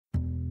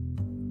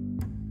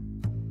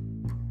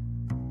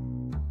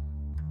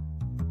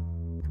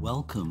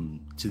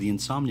Welcome to the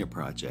Insomnia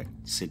Project.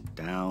 Sit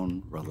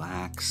down,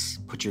 relax,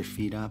 put your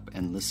feet up,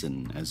 and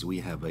listen as we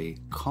have a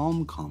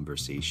calm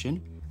conversation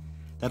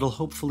that'll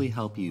hopefully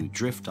help you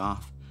drift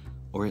off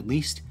or at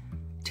least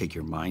take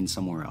your mind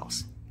somewhere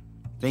else.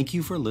 Thank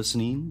you for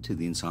listening to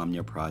the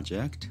Insomnia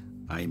Project.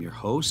 I am your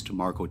host,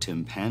 Marco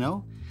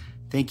Timpano.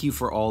 Thank you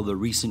for all the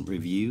recent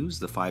reviews,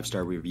 the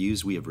 5-star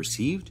reviews we have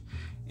received.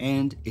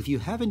 And if you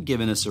haven't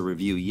given us a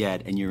review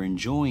yet and you're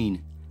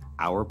enjoying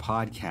our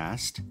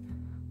podcast,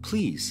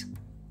 please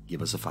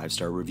give us a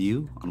 5-star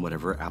review on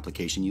whatever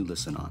application you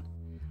listen on.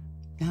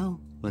 Now,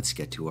 let's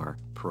get to our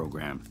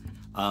program.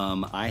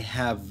 I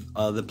have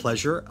the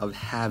pleasure of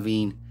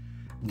having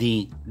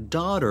the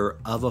daughter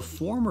of a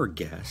former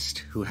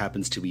guest who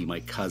happens to be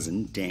my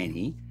cousin,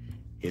 Danny.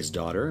 His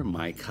daughter,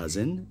 my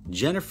cousin,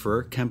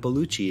 Jennifer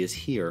Campolucci, is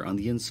here on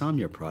the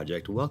Insomnia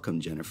Project. Welcome,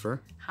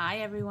 Jennifer. Hi,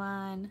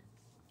 everyone.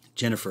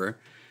 Jennifer,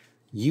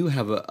 you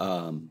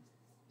have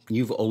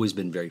you've always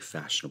been very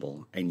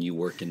fashionable and you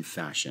work in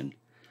fashion.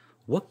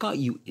 What got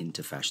you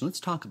into fashion?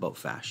 Let's talk about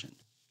fashion.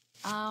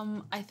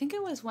 I think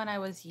it was when I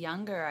was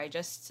younger. I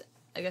guess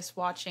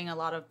watching a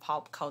lot of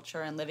pop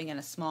culture and living in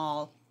a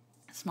small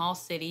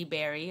city,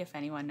 Barrie, if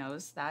anyone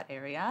knows that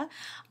area.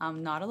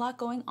 Not a lot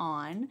going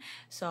on.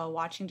 So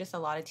watching just a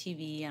lot of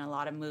TV and a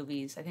lot of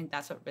movies, I think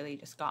that's what really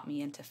just got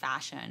me into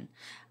fashion.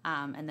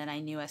 And then I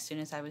knew as soon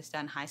as I was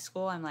done high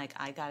school, I'm like,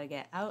 I got to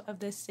get out of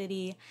this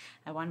city.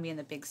 I want to be in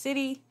the big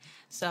city.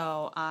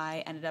 So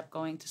I ended up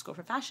going to school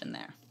for fashion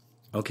there.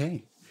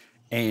 Okay.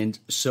 And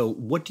so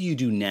what do you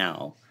do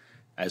now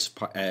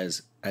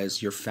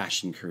as your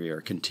fashion career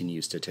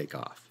continues to take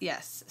off?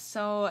 Yes.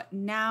 So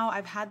now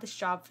I've had this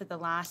job for the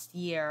last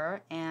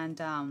year,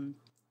 and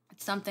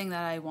it's something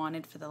that I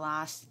wanted for the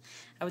last,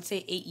 I would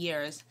say, 8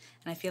 years.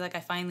 And I feel like I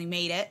finally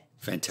made it.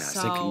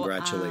 Fantastic.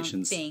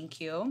 Congratulations.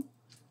 Thank you.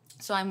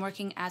 So I'm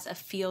working as a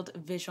field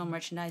visual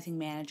merchandising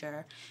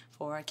manager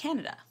for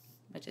Canada,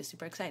 which is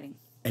super exciting.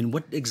 And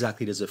what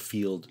exactly does a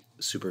field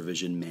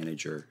supervision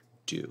manager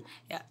do?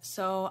 Yeah,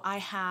 so I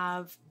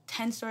have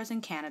 10 stores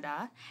in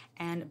Canada,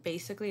 and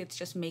basically it's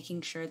just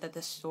making sure that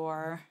the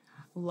store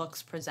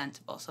looks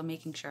presentable. So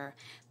making sure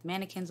the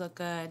mannequins look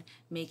good,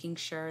 making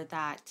sure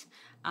that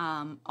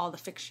all the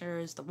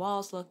fixtures, the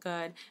walls look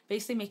good,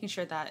 basically making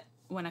sure that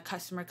when a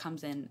customer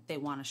comes in, they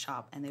want to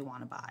shop and they want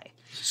to buy.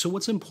 So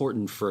what's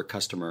important for a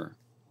customer,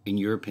 in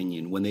your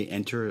opinion, when they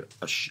enter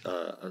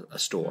a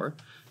store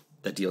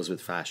that deals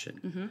with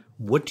fashion? Mm-hmm.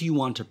 What do you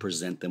want to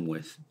present them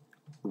with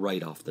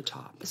right off the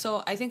top?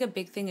 So I think a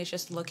big thing is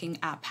just looking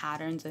at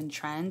patterns and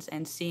trends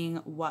and seeing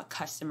what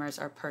customers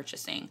are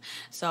purchasing.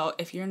 So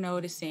if you're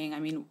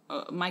noticing,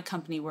 my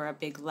company, we're a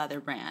big leather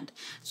brand.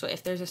 So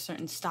if there's a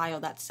certain style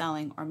that's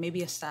selling or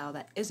maybe a style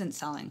that isn't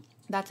selling,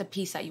 that's a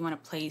piece that you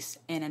want to place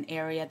in an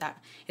area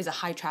that is a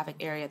high traffic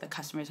area the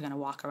customers are going to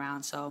walk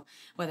around. So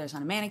whether it's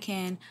on a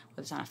mannequin,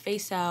 whether it's on a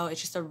face cell,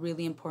 it's just a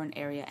really important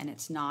area and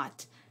it's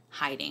not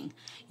hiding.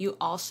 You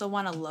also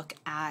want to look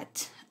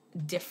at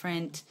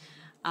different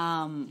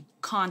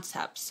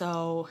concepts.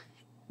 So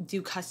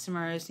do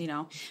customers,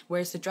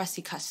 where's the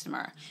dressy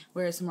customer?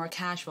 Where's the more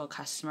casual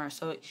customer?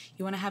 So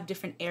you want to have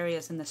different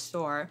areas in the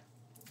store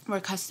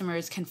where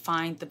customers can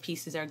find the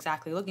pieces they're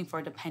exactly looking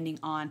for depending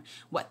on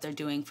what they're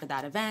doing for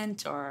that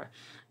event or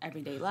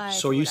everyday life.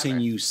 So are you saying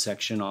you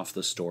section off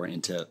the store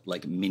into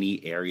like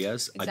mini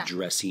areas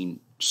addressing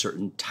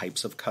certain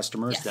types of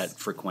customers that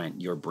frequent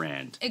your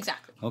brand?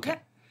 Exactly. Okay.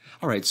 Yep.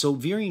 All right. So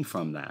veering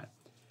from that,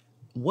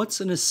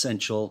 what's an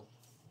essential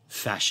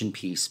fashion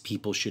piece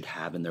people should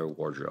have in their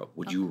wardrobe?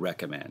 Would you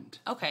recommend?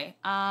 Okay.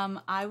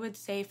 I would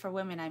say for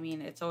women,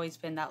 it's always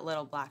been that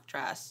little black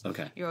dress.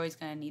 Okay. You're always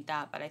going to need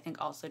that. But I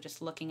think also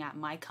just looking at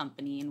my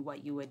company and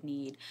what you would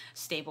need,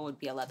 staple would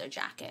be a leather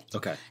jacket.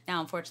 Okay. Now,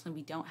 unfortunately,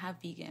 we don't have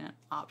vegan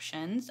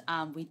options.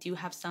 We do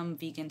have some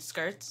vegan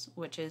skirts,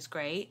 which is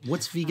great.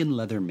 What's vegan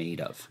leather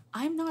made of?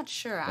 I'm not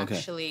sure,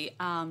 actually.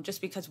 Okay.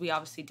 Just because we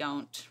obviously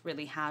don't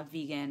really have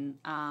vegan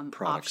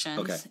options.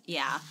 Okay.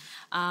 Yeah.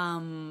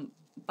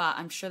 But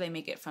I'm sure they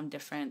make it from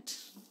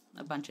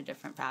a bunch of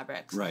different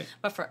fabrics. Right.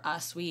 But for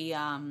us, we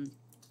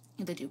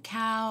either do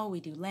cow, we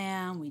do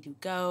lamb, we do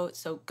goat.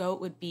 So goat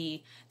would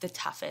be the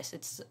toughest.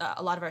 It's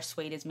a lot of our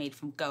suede is made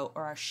from goat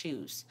or our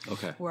shoes.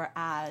 Okay.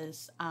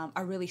 Whereas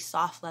our really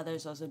soft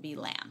leathers, those would be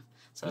lamb.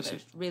 So they're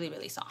really,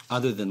 really soft.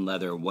 Other than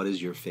leather, what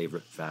is your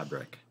favorite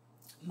fabric?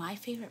 My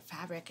favorite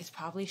fabric is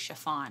probably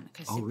chiffon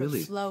because it's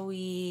super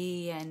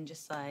flowy and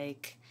just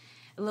like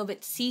a little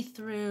bit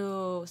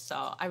see-through.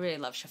 So I really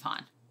love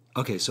chiffon.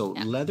 Okay, so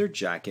leather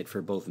jacket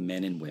for both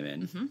men and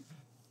women. Mm-hmm.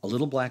 A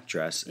little black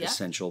dress,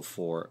 essential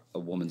for a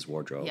woman's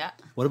wardrobe. Yeah.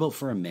 What about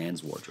for a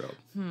man's wardrobe?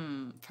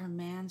 For a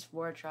man's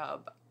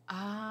wardrobe,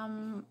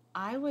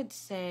 I would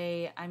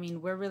say,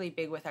 we're really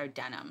big with our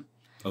denim.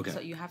 Okay.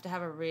 So you have to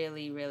have a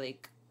really, really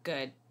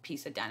good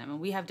piece of denim. And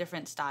we have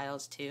different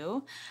styles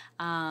too.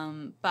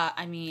 But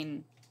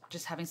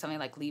just having something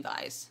like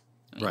Levi's.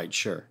 Right,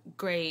 sure.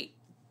 Great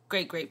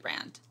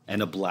brand.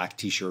 And a black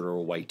t-shirt or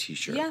a white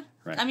t-shirt. Yeah.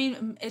 Right.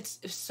 It's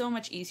so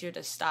much easier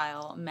to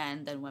style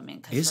men than women.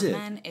 Because for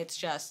men, it's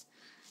just,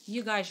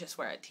 you guys just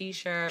wear a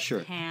t-shirt,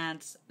 Sure.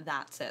 pants,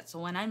 that's it. So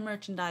when I'm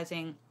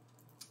merchandising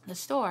the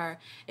store,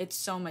 it's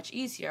so much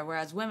easier.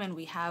 Whereas women,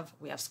 we have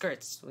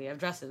skirts, we have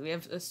dresses, we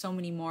have so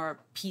many more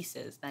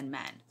pieces than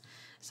men.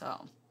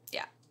 So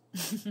yeah.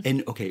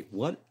 And okay,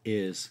 what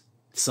is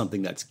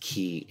something that's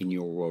key in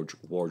your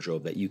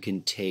wardrobe that you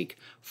can take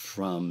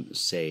from,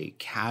 say,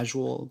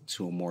 casual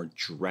to a more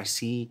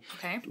dressy?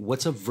 Okay.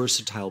 What's a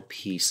versatile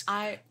piece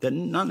that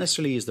not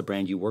necessarily is the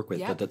brand you work with,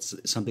 Yep. but that's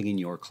something in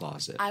your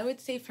closet? I would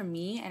say for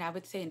me, and I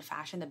would say in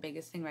fashion, the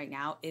biggest thing right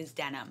now is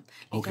denim.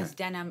 Because Okay.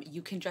 denim,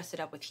 you can dress it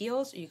up with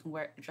heels, or you can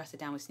dress it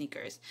down with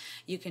sneakers.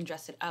 You can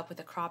dress it up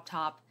with a crop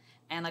top,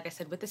 and like I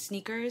said, with the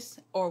sneakers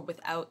or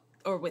without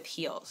or with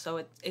heels.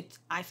 So it's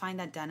I find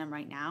that denim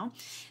right now,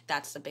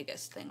 that's the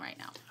biggest thing right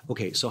now.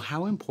 Okay, so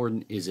how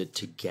important is it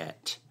to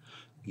get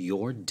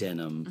your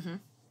denim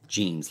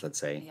jeans, let's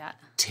say, Yeah.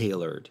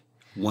 tailored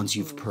once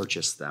you've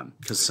purchased them?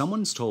 Because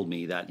someone's told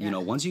me that, you know,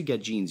 once you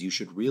get jeans, you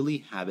should really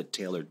have it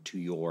tailored to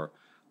your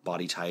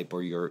body type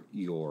or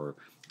your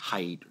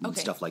height and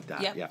stuff like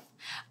that. Yep. Yeah.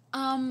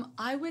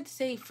 I would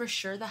say for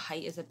sure the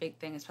height is a big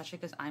thing, especially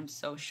because I'm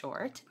so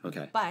short.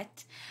 Okay.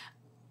 But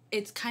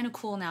it's kind of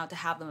cool now to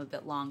have them a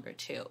bit longer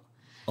too.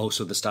 Oh,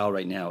 so the style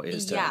right now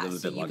is to have them a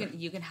so bit longer.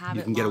 you can have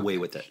You it. can get away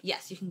longer. with it.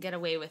 Yes, you can get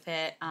away with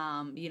it.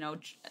 You know,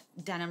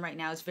 denim right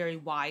now is very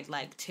wide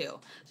leg too,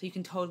 so you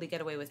can totally get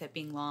away with it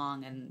being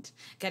long and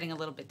getting a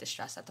little bit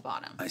distressed at the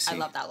bottom. I see. I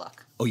love that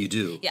look. Oh, you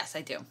do? Yes,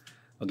 I do.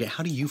 Okay,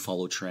 how do you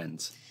follow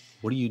trends?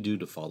 What do you do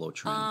to follow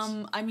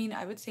trends? I mean,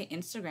 I would say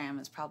Instagram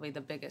is probably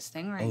the biggest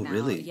thing right Oh, now.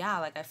 really? Yeah,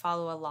 like I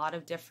follow a lot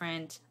of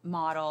different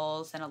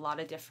models and a lot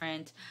of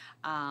different,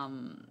 I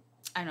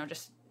don't know,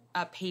 just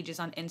pages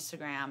on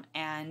Instagram,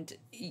 and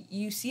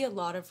you see a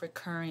lot of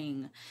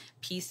recurring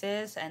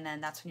pieces, and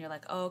then that's when you're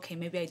like, oh, okay,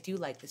 maybe I do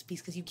like this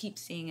piece because you keep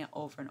seeing it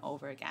over and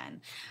over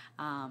again.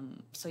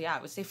 So yeah,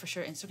 I would say for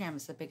sure Instagram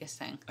is the biggest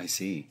thing. I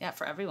see. Yeah,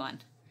 for everyone.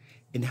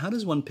 And how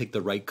does one pick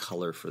the right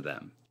color for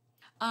them?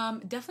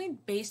 Definitely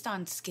based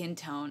on skin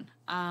tone.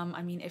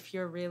 I mean, if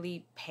you're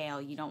really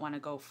pale, you don't want to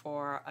go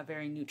for a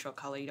very neutral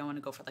color. You don't want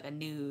to go for like a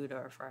nude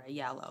or for a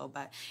yellow.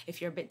 But if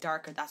you're a bit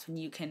darker, that's when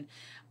you can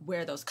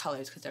wear those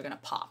colors because they're going to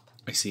pop.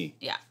 I see.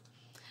 Yeah.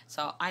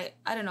 So I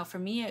don't know. For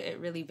me, it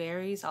really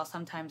varies. I'll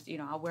sometimes,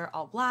 I'll wear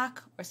all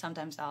black, or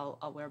sometimes I'll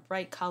wear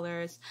bright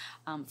colors.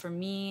 For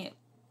me,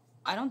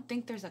 I don't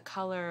think there's a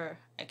color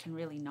I can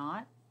really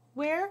not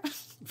wear.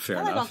 Fair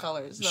I enough. like all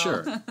colors. So.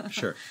 Sure,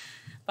 sure.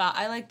 But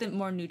I like the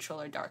more neutral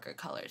or darker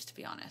colors, to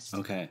be honest.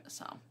 Okay.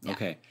 So, yeah.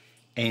 Okay.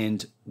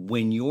 And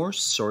when you're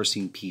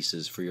sourcing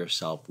pieces for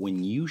yourself,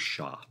 when you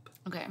shop,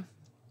 Okay.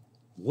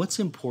 what's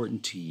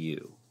important to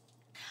you?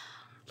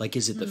 Like,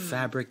 is it the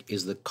fabric?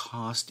 Is the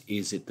cost?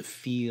 Is it the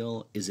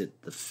feel? Is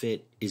it the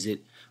fit? Is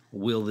it,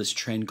 will this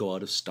trend go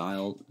out of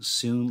style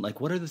soon? Like,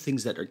 what are the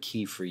things that are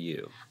key for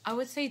you? I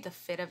would say the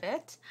fit of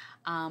it,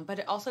 but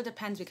it also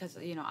depends because,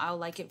 I'll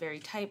like it very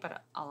tight,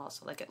 but I'll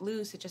also like it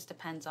loose. It just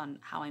depends on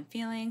how I'm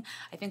feeling.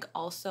 I think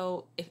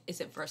also,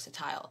 is it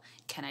versatile?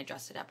 Can I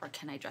dress it up or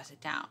can I dress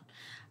it down?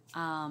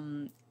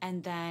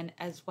 And then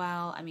as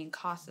well, I mean,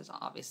 cost is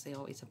obviously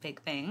always a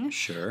big thing.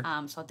 Sure.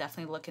 So I'll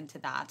definitely look into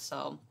that.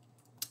 So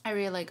I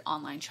really like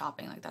online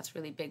shopping. Like that's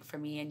really big for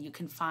me. And you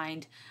can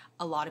find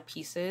a lot of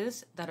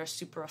pieces that are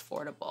super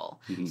affordable.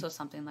 So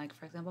something like,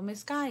 for example,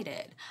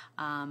 Missguided.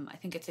 I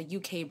think it's a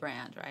UK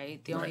brand,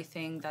 right? The only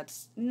thing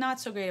that's not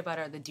so great about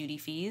it are the duty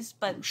fees,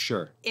 but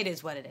Sure. it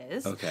is what it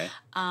is. Okay.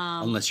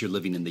 Unless you're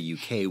living in the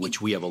UK,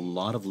 which we have a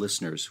lot of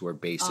listeners who are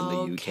based in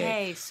the UK.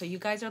 Okay, so you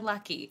guys are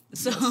lucky.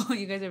 So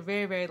you guys are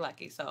very, very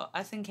lucky. So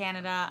us in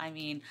Canada, I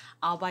mean,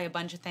 I'll buy a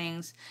bunch of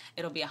things.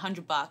 It'll be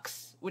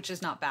 $100, which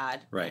is not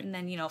bad. Right. And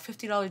then,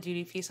 $50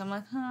 duty fee. So I'm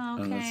like, oh,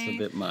 okay. Oh, that's a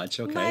bit much.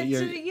 Okay. But,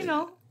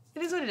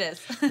 it is what it is.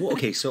 Well,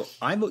 okay, so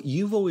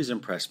you've always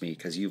impressed me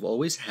because you've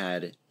always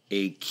had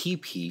a key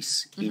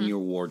piece in your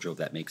wardrobe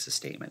that makes a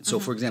statement. So,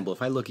 for example,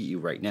 if I look at you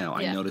right now,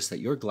 I Yeah. notice that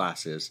your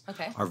glasses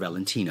Okay. are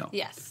Valentino.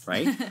 Yes.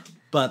 Right?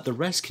 But the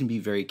rest can be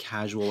very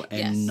casual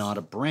and Yes. not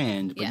a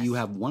brand, but Yes. you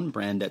have one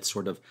brand that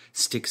sort of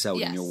sticks out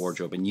in your Yes.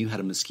 wardrobe. And you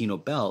had a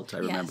Moschino belt, I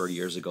remember Yes.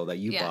 years ago, that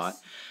you Yes. bought.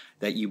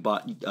 That you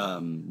bought,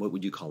 what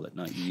would you call it?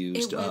 Not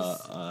used, It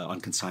was-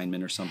 on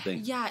consignment or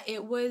something. Yeah,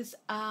 it was.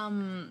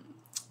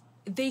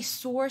 They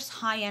source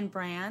high-end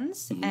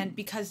brands, and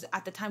because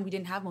at the time we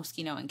didn't have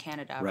Moschino in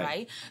Canada, Right.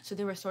 right? So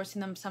they were sourcing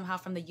them somehow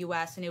from the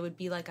U.S., and it would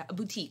be like a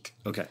boutique.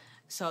 Okay.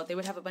 So they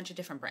would have a bunch of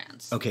different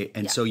brands. Okay,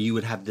 and Yeah. so you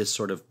would have this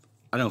sort of,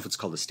 I don't know if it's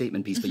called a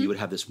statement piece, but you would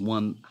have this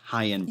one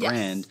high-end Yes.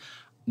 brand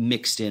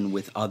mixed in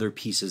with other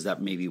pieces that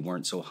maybe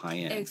weren't so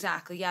high-end.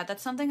 Exactly. Yeah,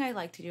 that's something I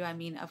like to do. I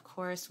mean, of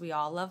course, we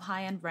all love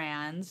high-end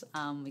brands.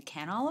 We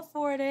can't all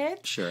afford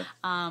it. Sure.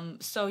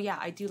 So yeah,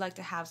 I do like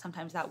to have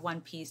sometimes that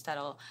one piece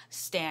that'll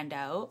stand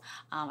out.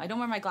 I don't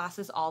wear my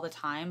glasses all the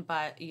time,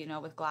 but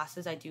with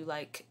glasses, I do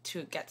like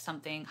to get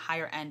something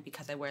higher end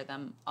because I wear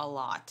them a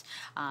lot.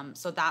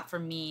 So that for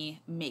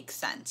me makes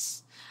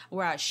sense.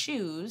 Whereas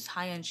shoes,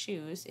 high-end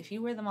shoes, if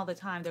you wear them all the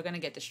time, they're going to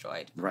get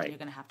destroyed. Right. You're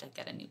going to have to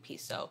get a new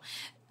piece. So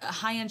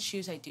high-end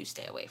shoes I do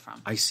stay away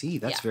from. I see.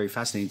 That's Yeah. very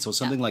fascinating. So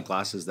something like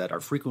glasses that are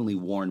frequently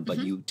worn, but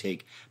you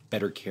take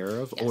better care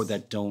of, or Yes.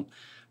 that don't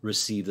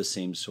receive the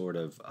same sort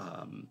of,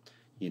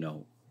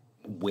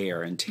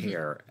 wear and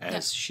tear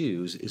as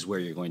shoes, is where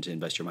you're going to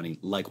invest your money.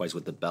 Likewise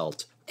with the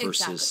belt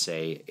versus,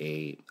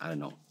 say, I don't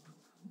know,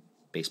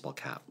 baseball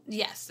cap.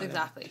 Yes,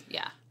 exactly.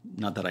 Yeah.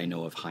 Not that I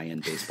know of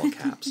high-end baseball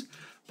caps,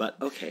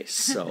 but okay,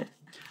 so...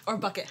 Or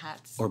bucket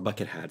hats. Or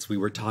bucket hats. We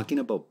were talking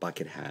about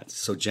bucket hats.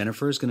 So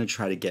Jennifer is going to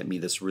try to get me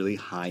this really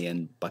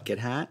high-end bucket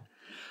hat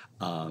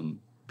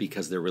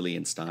because they're really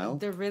in style.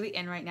 They're really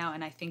in right now,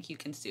 and I think you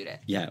can suit it.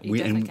 Yeah, you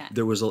definitely can.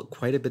 there was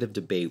quite a bit of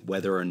debate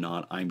whether or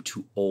not I'm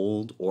too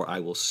old or I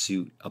will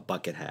suit a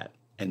bucket hat.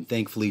 And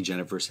thankfully,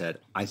 Jennifer said,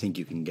 I think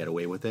you can get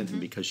away with it. And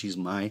because she's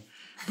my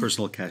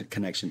personal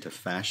connection to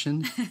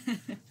fashion,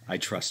 I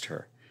trust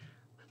her.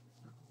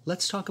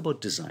 Let's talk about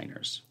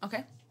designers.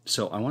 Okay.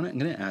 So I'm going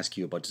to ask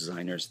you about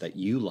designers that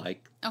you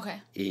like.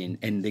 Okay.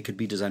 And they could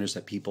be designers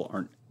that people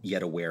aren't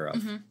yet aware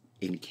of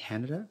in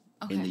Canada,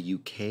 in the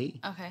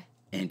UK, Okay.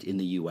 and in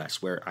the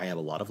US, where I have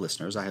a lot of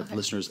listeners. I have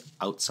listeners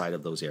outside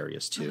of those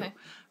areas too. Okay.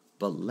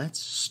 But let's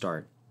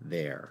start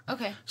there.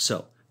 Okay.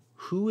 So,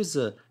 who is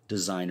a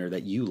designer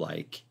that you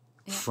like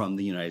from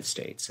the United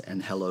States?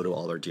 And hello to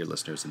all our dear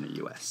listeners in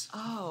the US.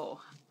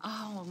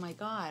 Oh my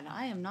God.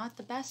 I am not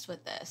the best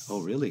with this.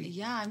 Oh, really?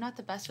 Yeah, I'm not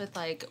the best with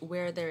like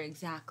where they're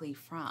exactly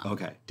from.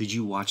 Okay. Did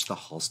you watch the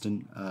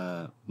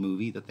Halston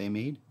movie that they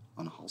made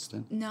on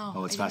Halston? No.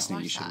 Oh, it's I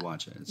didn't fascinating. You watch should that.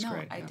 watch it. It's no,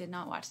 great. I yeah. did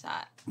not watch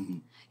that.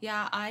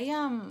 Yeah,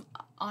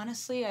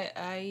 honestly,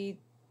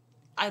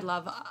 I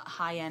love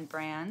high-end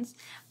brands,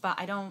 but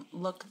I don't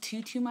look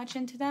too much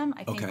into them.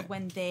 I think Okay.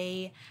 when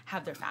they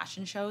have their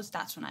fashion shows,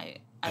 that's when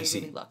I see.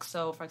 really look.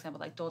 So, for example,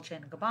 like Dolce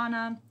 &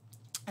 Gabbana,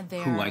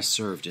 Who I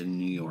served in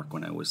New York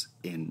when I was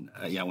when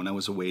I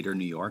was a waiter in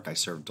New York, I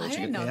served Dolce. I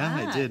didn't know yeah,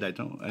 that. I did. I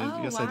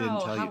guess I didn't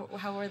tell you.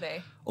 How were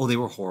they? Oh, they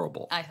were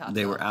horrible. I thought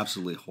they so. were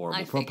absolutely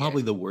horrible. I figured.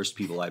 Probably the worst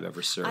people I've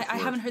ever served. I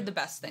haven't heard the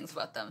best things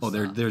about them. Oh,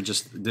 so.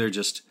 they're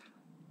just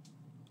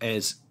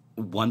as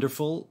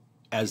wonderful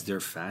as their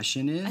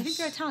fashion is. I think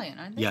they're Italian,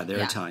 aren't they? Yeah,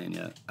 they're Italian.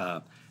 Yeah,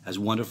 as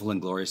wonderful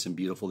and glorious and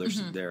beautiful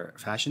their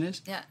fashion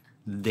is. Yeah.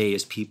 They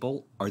as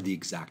people are the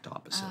exact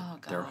opposite. Oh,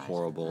 They're God.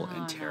 horrible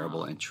and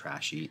terrible and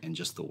trashy and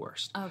just the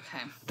worst. Okay.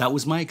 That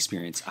was my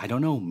experience. I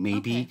don't know.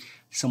 Maybe Okay.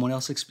 someone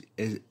else's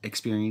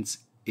experience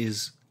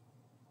is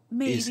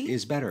Maybe.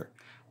 is better.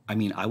 I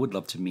mean, I would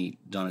love to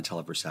meet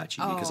Donatella Versace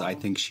because I Oh.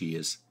 think she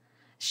is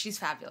She's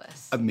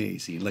fabulous.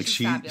 amazing. Like She's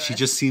she fabulous.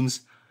 just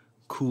seems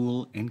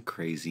cool and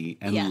crazy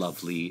and Yes.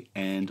 lovely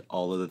and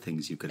all of the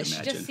things you could She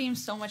imagine. just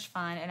seems so much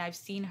fun, and I've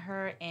seen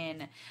her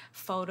in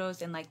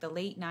photos in like the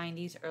late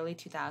 90s, early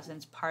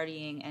 2000s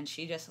partying, and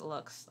she just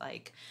looks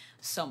like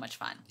so much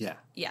fun. Yeah.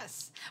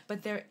 Yes.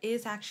 But there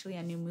is actually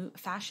a new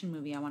fashion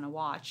movie I want to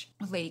watch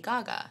with Lady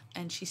Gaga,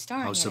 and she's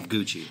starring House in of it.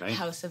 Gucci, right?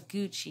 House of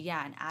Gucci,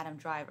 yeah, and Adam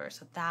Driver.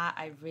 So that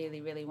I really,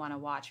 really want to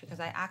watch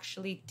because I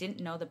actually didn't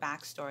know the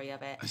backstory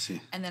of it. I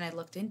see. And then I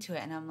looked into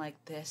it, and I'm like,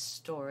 this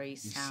story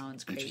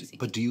sounds Interesting. crazy.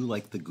 But do you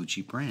like the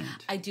Gucci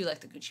brand? I do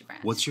like the Gucci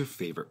brand. What's your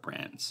favorite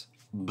brands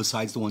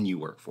besides the one you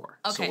work for?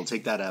 So Okay. we'll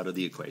take that out of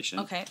the equation.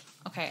 Okay.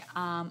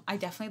 I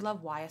definitely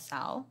love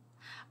YSL.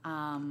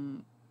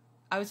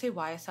 I would say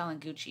YSL and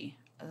Gucci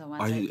are the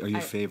ones. Are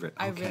your favorite?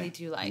 I Okay. really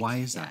do like. Why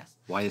is that?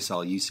 Yes.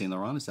 YSL, Yves Saint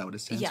Laurent, is that what it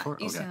stands Yeah, for?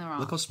 Yves Saint Laurent.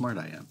 Look how smart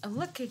I am.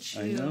 Look at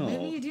you. I know.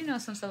 Maybe you do know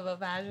some stuff about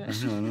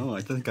fashion. I don't know.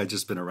 I think I've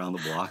just been around the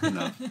block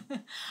enough.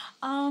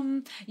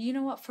 You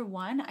know what? For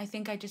one, I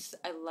think I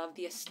love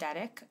the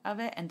aesthetic of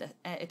it, and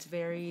it's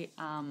very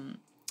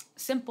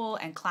simple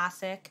and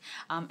classic.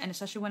 And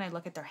especially when I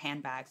look at their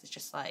handbags, it's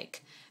just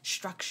like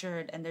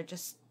structured, and they're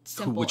just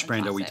simple. Which and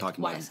brand are we classic.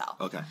 talking about?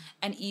 YSL. Okay.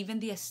 And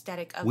even the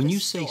aesthetic of When the you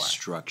store. say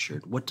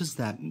structured, what does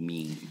that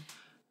mean?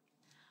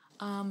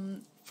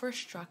 For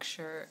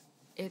structure,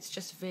 it's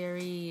just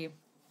very,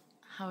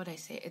 how would I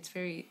say it? It's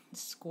very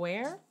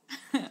square.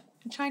 I'm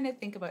trying to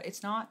think about it.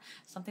 It's not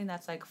something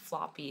that's like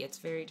floppy. It's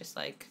very just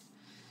like,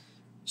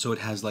 So it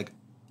has like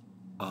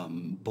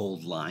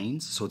bold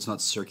lines. So it's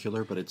not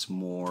circular, but it's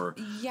more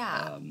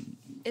yeah,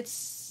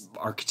 it's,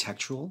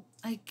 architectural.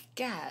 I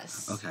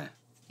guess. Okay.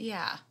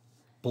 Yeah.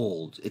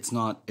 Bold. It's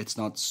not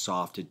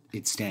soft.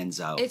 It stands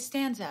out. It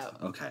stands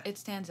out. Okay. It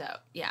stands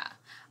out. Yeah.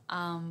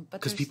 But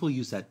Because there's- people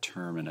use that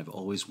term, and I've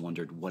always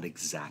wondered what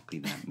exactly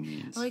that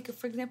means. like,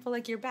 for example,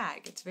 like your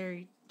bag, it's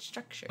very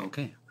structured.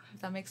 Okay.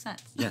 If that makes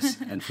sense. Yes,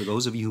 and for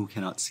those of you who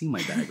cannot see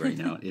my bag right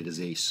now, it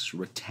is a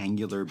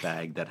rectangular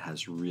bag that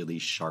has really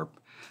sharp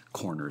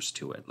corners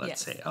to it,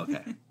 let's Yes. say.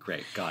 Okay,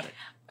 great, got it.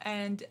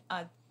 And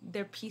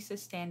their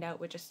pieces stand out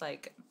with just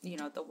like, the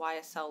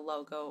YSL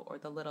logo or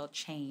the little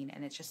chain,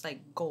 and it's just like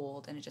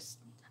gold, and it just,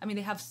 I mean,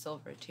 they have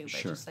silver too, but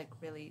Sure. it just like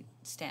really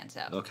stands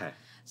out. Okay,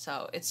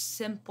 So it's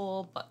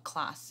simple but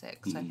classic.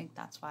 Mm-hmm. So I think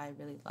that's why I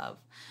really love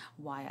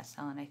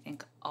YSL. And I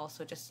think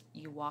also just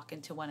you walk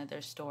into one of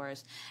their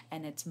stores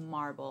and it's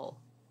marble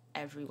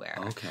everywhere.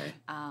 okay.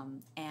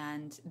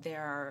 And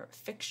there are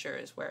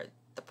fixtures where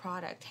the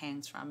product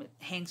hangs from. It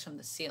hangs from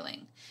the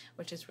ceiling,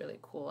 which is really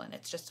cool. And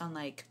it's just on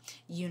like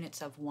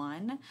units of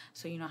one.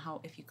 So you know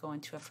how if you go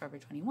into a Forever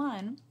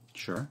 21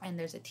 Sure. and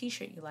there's a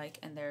t-shirt you like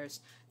and there's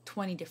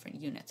 20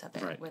 different units of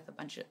it Right. with a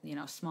bunch of,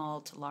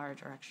 small to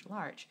large or extra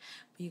large.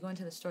 But you go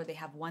into the store, they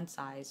have one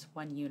size,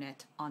 one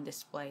unit on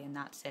display, and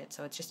that's it.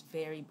 So it's just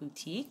very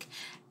boutique,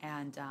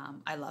 and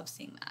I love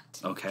seeing that.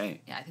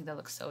 Okay. Yeah, I think that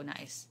looks so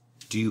nice.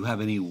 Do you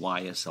have any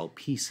YSL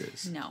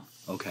pieces? No.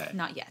 Okay.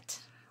 Not yet.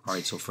 All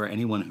right, so for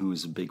anyone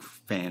who's a big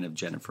fan of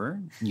Jennifer,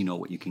 you know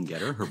what you can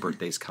get her. Her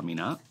birthday's coming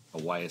up, a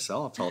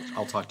YSL.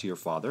 I'll talk to your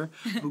father,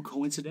 who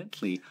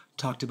coincidentally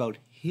talked about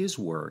his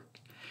work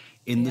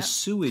in the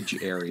sewage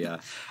area,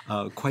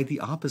 quite the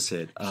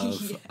opposite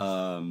of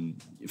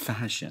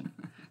fashion.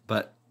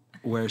 But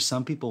where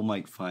some people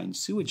might find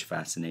sewage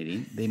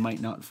fascinating, they might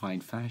not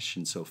find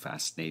fashion so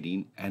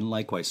fascinating. And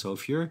likewise, so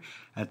if you're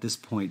at this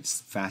point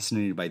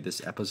fascinated by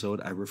this episode,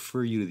 I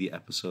refer you to the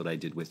episode I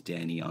did with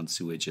Danny on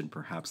sewage, and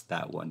perhaps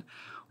that one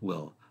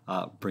will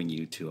bring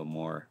you to a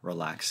more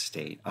relaxed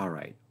state. All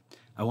right.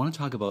 I want to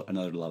talk about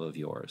another love of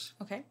yours,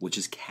 Okay. which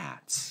is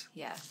cats.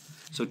 Yes.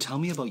 So tell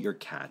me about your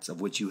cats, of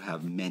which you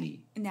have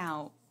many.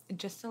 Now,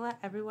 just to let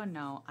everyone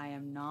know, I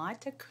am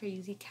not a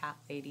crazy cat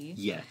lady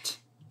Yet.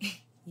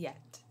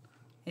 yet.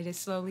 It is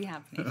slowly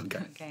happening.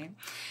 Okay.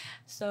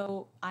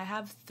 So I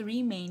have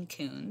 3 Maine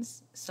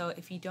Coons. So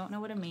if you don't know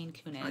what a Maine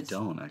Coon is, I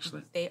don't,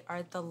 actually. They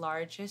are the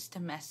largest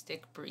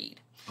domestic breed.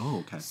 Oh,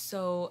 okay.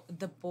 So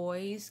the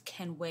boys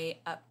can weigh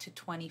up to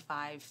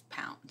 25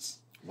 pounds.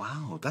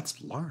 Wow,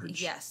 that's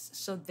large. Yes.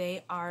 So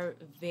they are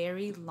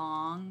very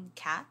long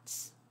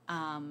cats.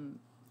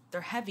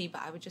 They're heavy,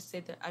 but I would just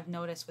say that I've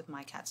noticed with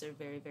my cats, they're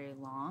very, very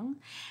long.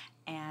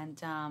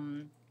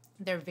 And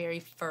they're very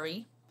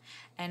furry.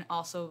 And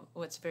also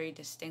what's very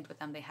distinct with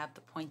them, they have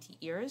the pointy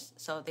ears.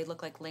 So they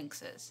look like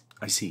lynxes.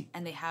 I see.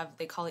 And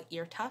they call it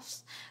ear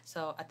tufts.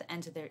 So at the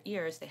ends of their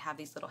ears, they have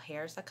these little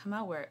hairs that come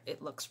out where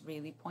it looks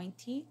really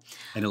pointy.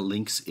 And a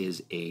lynx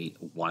is a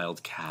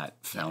wild cat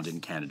found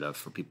in Canada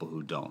for people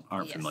who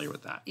aren't Yes. familiar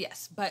with that.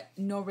 Yes, but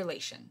no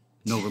relation.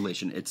 No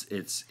relation.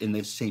 It's in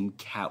the same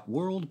cat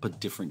world, but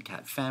different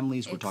cat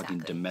families. We're talking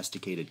Exactly.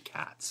 domesticated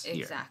cats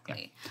here.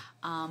 Exactly.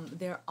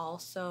 They're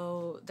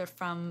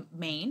from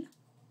Maine.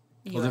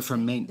 Oh, they're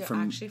from Maine, They're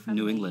from actually from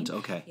New Maine. England.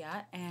 Okay.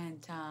 Yeah,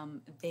 and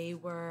they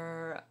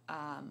were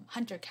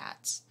hunter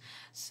cats.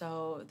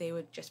 So they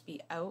would just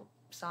be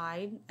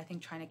outside, I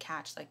think, trying to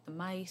catch like the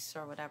mice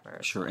or whatever.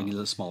 Sure, So, any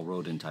little small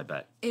rodent, I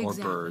bet. Or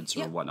Exactly. birds or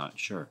Yep. whatnot.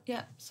 Sure.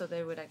 yeah, so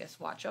they would, I guess,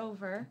 watch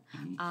over.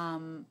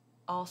 Mm-hmm.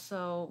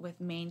 Also, with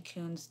Maine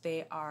Coons,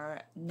 they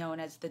are known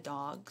as the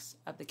dogs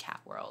of the cat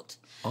world.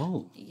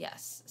 Oh,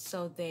 Yes.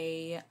 So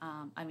they,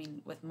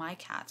 with my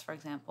cats, for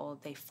example,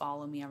 they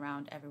follow me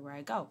around everywhere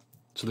I go.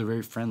 so they're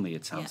very friendly,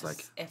 it sounds Yes.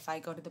 like. If I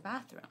go to the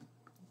bathroom,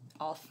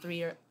 all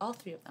three of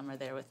them are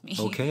there with me.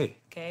 Okay.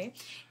 Okay.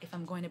 If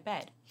I'm going to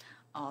bed,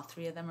 all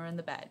 3 of them are in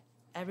the bed.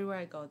 Everywhere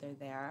I go, they're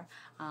there.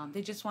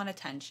 They just want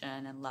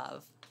attention and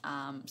love.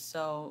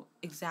 So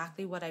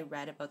exactly what I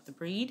read about the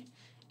breed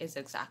is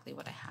exactly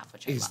what I have,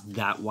 which I Is love.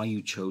 that why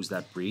you chose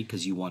that breed?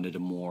 Because you wanted a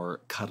more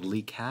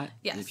cuddly cat,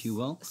 Yes. if you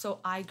will? So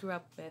I grew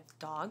up with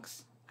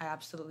dogs. I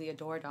absolutely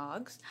adore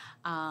dogs.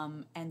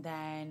 And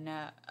then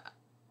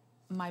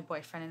my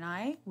boyfriend and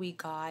I, we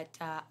got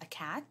a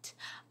cat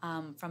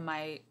from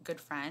my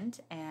good friend.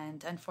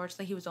 And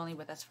unfortunately, he was only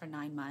with us for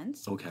 9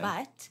 months. Okay.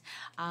 But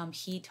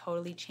he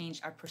totally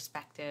changed our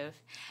perspective.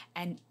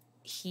 And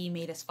he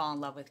made us fall in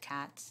love with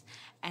cats.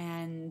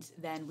 And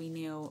then we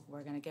knew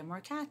we're going to get more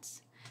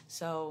cats.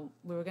 So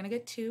we were going to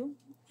get 2.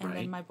 And Right.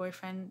 then my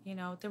boyfriend,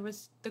 there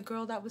was the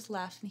girl that was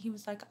left. And he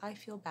was like, I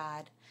feel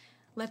bad.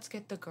 Let's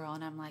get the girl.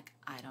 And I'm like,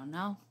 I don't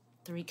know.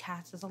 3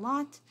 cats is a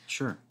lot.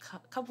 Sure. A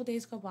couple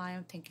days go by.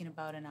 I'm thinking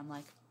about it. And I'm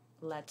like,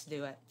 let's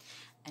do it.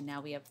 And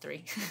now we have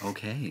 3.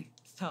 Okay.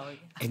 So,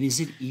 yeah. And is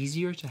it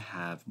easier to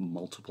have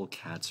multiple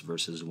cats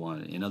versus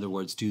one? In other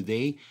words, do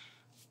they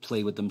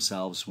play with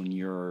themselves when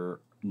you're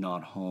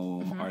not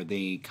home? Mm-hmm. Are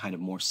they kind of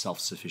more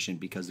self-sufficient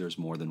because there's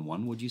more than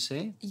one, would you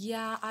say?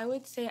 Yeah, I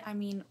would say,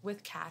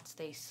 with cats,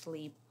 they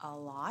sleep a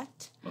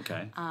lot.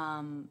 Okay.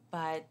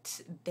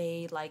 But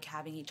they like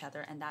having each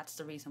other, and that's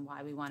the reason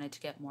why we wanted to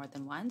get more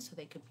than one, so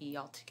they could be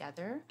all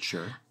together.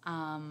 Sure.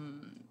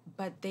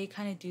 But they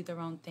kind of do their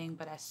own thing,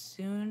 but as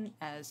soon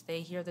as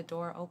they hear the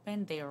door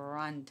open, they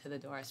run to the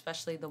door,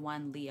 especially the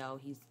one, Leo.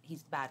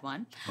 He's the bad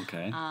one.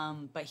 Okay.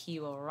 But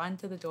he will run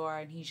to the door,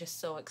 and he's just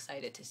so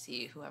excited to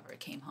see whoever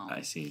came home.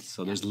 I see.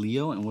 So there's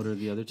Leo, and what are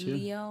the other 2?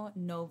 Leo,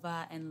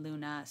 Nova, and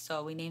Luna.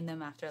 So we named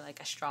them after like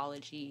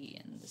astrology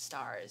and the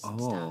stars and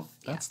Oh, stuff.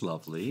 Yeah. that's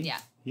lovely. Yeah.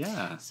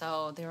 Yeah.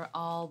 So they were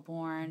all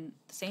born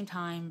the same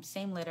time,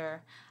 same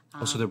litter.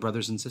 So they're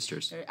brothers and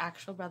sisters. They're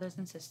actual brothers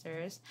and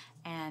sisters,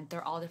 and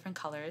they're all different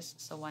colors.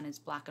 So one is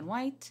black and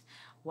white,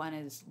 one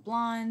is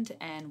blonde,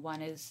 and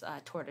one is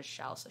tortoise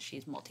shell. So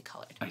she's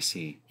multicolored. I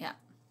see. Yeah.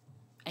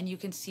 And you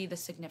can see the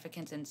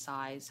significance in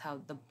size, how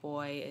the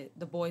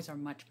boys are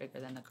much bigger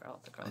than the girl.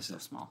 The girl is so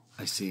small.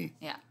 I see.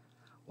 Yeah.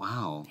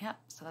 Wow. Yeah.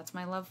 So that's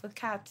my love with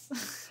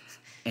cats.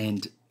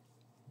 And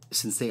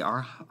since they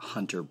are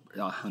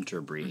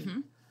hunter breed,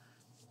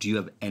 do you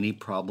have any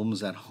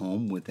problems at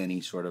home with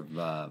any sort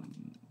of?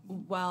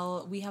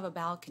 Well, we have a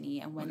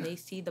balcony, and when they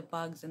see the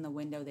bugs in the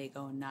window, they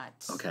go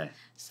nuts. Okay.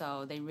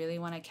 So they really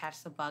want to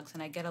catch the bugs,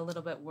 and I get a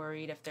little bit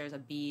worried if there's a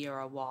bee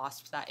or a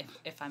wasp that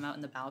if I'm out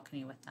in the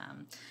balcony with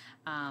them.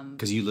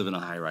 Because you live in a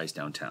high-rise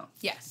downtown.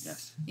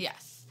 Yes.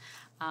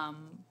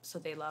 So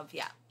they love,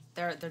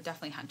 they're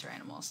definitely hunter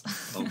animals.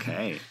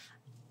 Okay.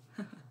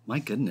 My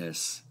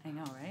goodness. I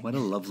know, right? What a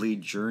lovely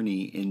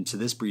journey into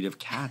this breed of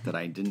cat that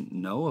I didn't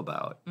know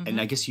about. And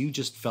I guess you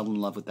just fell in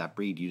love with that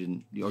breed. You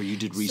didn't, or you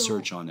did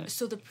research on it.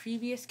 So the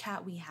previous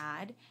cat we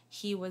had,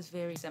 he was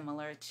very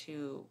similar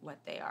to what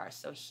they are.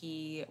 So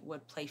he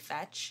would play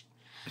fetch.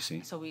 I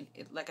see. So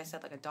like I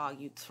said, like a dog,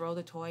 you'd throw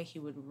the toy, he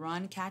would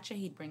run, catch it,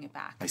 he'd bring it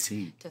back. I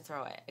see. To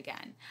throw it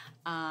again.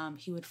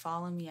 He would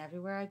follow me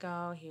everywhere I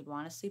go. He would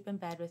want to sleep in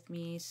bed with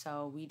me.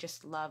 So we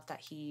just loved that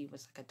he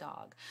was like a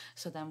dog.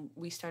 So then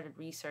we started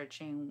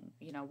researching,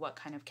 what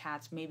kind of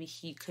cats maybe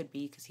he could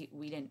be, because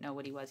we didn't know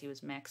what he was. He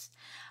was mixed.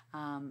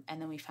 And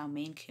then we found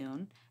Maine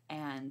Coon,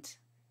 and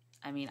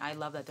I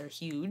love that they're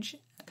huge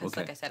because,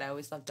 like I said, I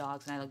always love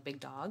dogs and I like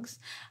big dogs.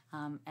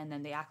 And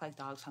then they act like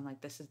dogs, so I'm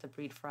like, this is the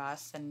breed for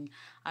us. And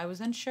I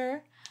was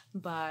unsure,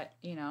 but,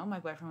 my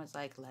boyfriend was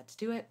like, let's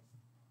do it.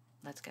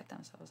 Let's get them.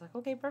 So I was like,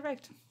 okay,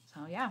 perfect.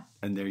 So, yeah.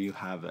 And there you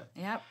have it.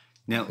 Yep.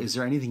 Now, is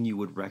there anything you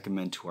would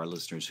recommend to our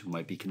listeners who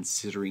might be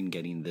considering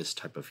getting this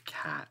type of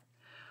cat?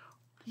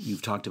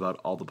 You've talked about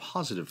all the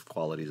positive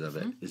qualities of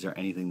it. Is there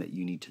anything that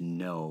you need to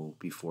know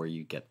before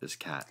you get this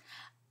cat?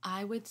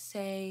 I would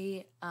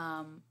say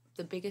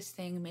the biggest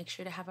thing, make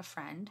sure to have a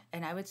friend.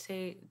 And I would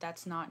say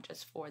that's not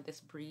just for this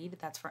breed.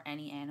 That's for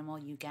any animal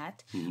you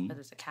get, whether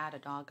it's a cat, a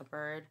dog, a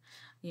bird.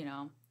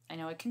 I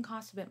know it can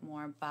cost a bit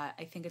more, but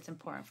I think it's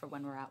important for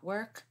when we're at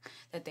work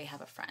that they have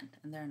a friend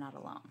and they're not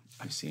alone.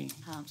 I see.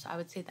 So I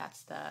would say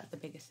that's the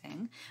biggest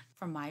thing.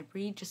 For my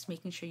breed, just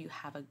making sure you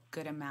have a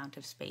good amount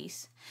of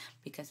space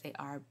because they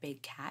are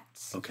big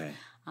cats. Okay.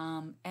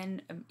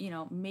 And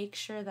make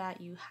sure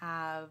that you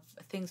have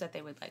things that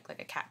they would like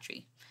a cat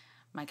tree.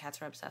 My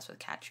cats are obsessed with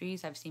cat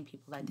trees. I've seen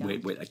people that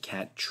don't. Wait, a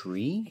cat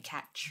tree? A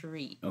cat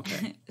tree.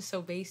 Okay.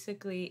 So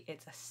basically,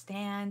 it's a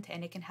stand,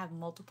 and it can have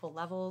multiple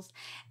levels,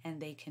 and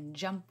they can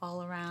jump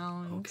all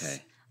around.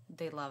 Okay.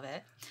 They love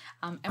it.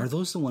 Are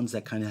those the ones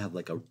that kind of have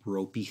like a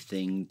ropey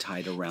thing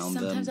tied around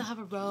them? Sometimes they'll have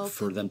a rope.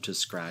 For them to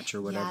scratch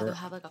or whatever? Yeah, they'll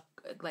have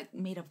like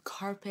made of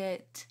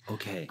carpet.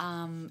 Okay.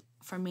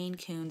 For Maine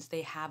Coons,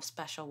 they have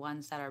special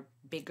ones that are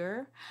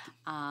bigger.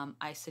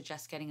 I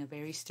suggest getting a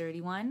very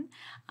sturdy one.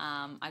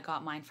 I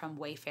got mine from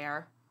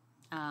Wayfair,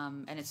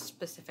 and it's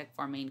specific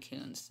for Maine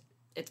Coons.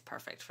 It's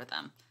perfect for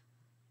them.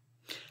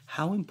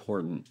 How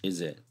important is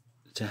it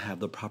to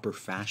have the proper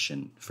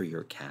fashion for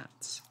your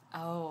cats?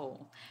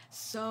 Oh,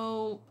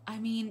 so,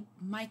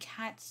 my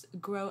cats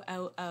grow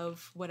out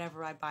of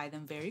whatever I buy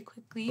them very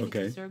quickly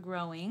because they're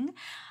growing.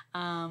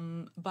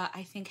 But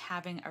I think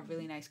having a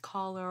really nice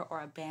collar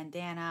or a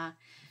bandana,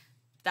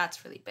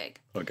 that's really big.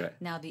 Okay.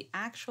 Now, the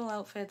actual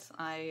outfits,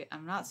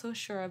 I'm not so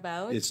sure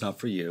about. It's not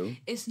for you.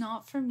 It's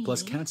not for me.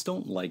 Plus, cats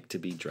don't like to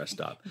be dressed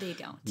up. They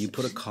don't. You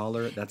put a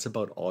collar, that's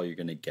about all you're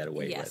going to get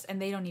away with. Yes,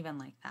 and they don't even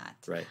like that.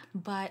 Right.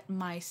 But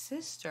my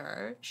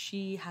sister,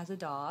 she has a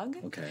dog.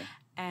 Okay.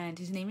 And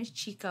his name is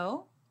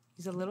Chico.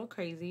 He's a little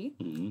crazy.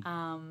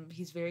 Mm-hmm.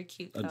 He's very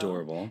cute, though.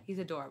 Adorable. He's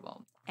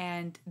adorable.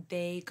 And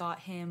they got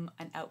him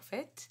an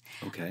outfit.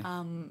 Okay.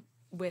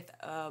 With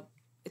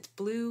it's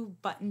blue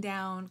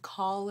button-down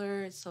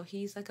collar. So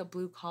he's like a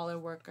blue collar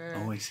worker.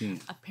 Oh, I see.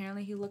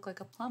 Apparently he looked like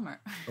a plumber.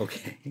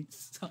 Okay.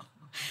 So,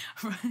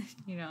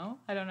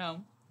 I don't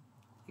know.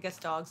 I guess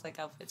dogs like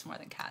outfits more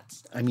than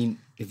cats.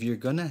 If you're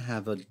going to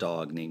have a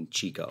dog named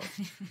Chico...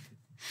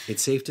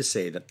 It's safe to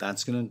say that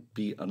that's going to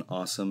be an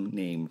awesome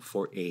name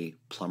for a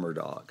plumber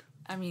dog.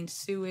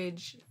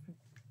 Sewage,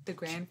 the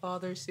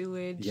grandfather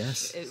sewage.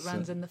 Yes. It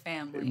runs in the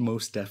family.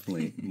 Most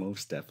definitely.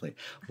 Most definitely.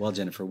 Well,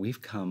 Jennifer,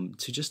 we've come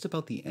to just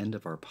about the end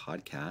of our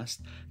podcast.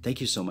 Thank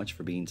you so much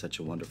for being such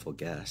a wonderful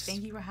guest.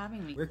 Thank you for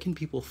having me. Where can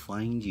people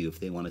find you if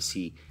they want to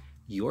see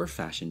your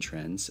fashion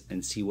trends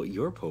and see what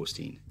you're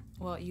posting?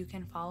 Well, you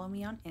can follow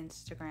me on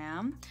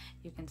Instagram.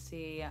 You can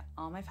see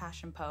all my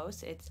fashion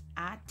posts. It's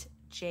at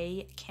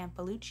J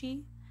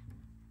Campolucci,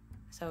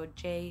 so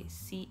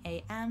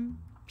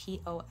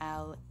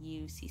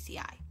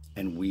JCAMPOLUCCI.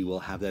 And we will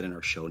have that in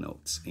our show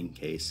notes in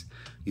case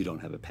you don't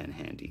have a pen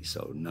handy,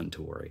 so none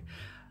to worry.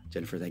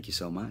 Jennifer, thank you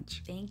so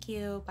much. Thank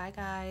you. Bye,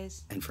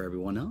 guys. And for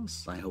everyone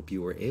else, I hope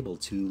you were able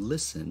to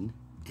listen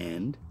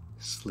and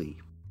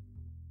sleep.